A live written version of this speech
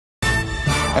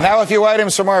And now a few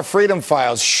items from our Freedom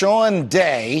Files. Sean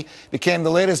Day became the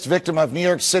latest victim of New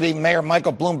York City Mayor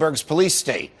Michael Bloomberg's police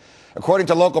state. According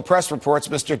to local press reports,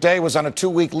 Mr. Day was on a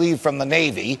 2-week leave from the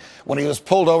Navy when he was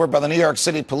pulled over by the New York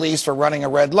City police for running a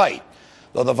red light.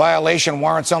 Though the violation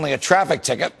warrants only a traffic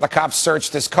ticket, the cops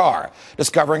searched his car,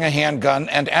 discovering a handgun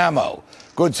and ammo,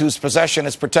 goods whose possession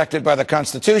is protected by the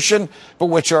Constitution, but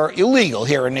which are illegal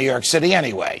here in New York City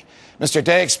anyway. Mr.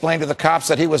 Day explained to the cops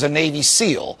that he was a Navy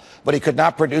SEAL, but he could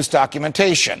not produce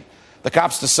documentation. The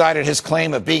cops decided his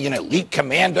claim of being an elite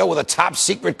commando with a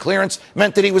top-secret clearance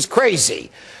meant that he was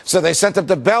crazy. So they sent him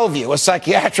to Bellevue, a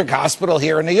psychiatric hospital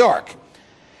here in New York.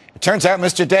 It turns out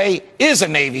Mr. Day is a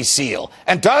Navy SEAL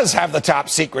and does have the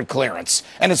top-secret clearance,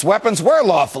 and his weapons were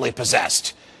lawfully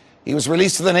possessed. He was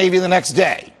released to the Navy the next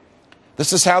day.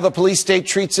 This is how the police state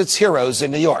treats its heroes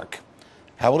in New York.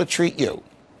 How will it treat you?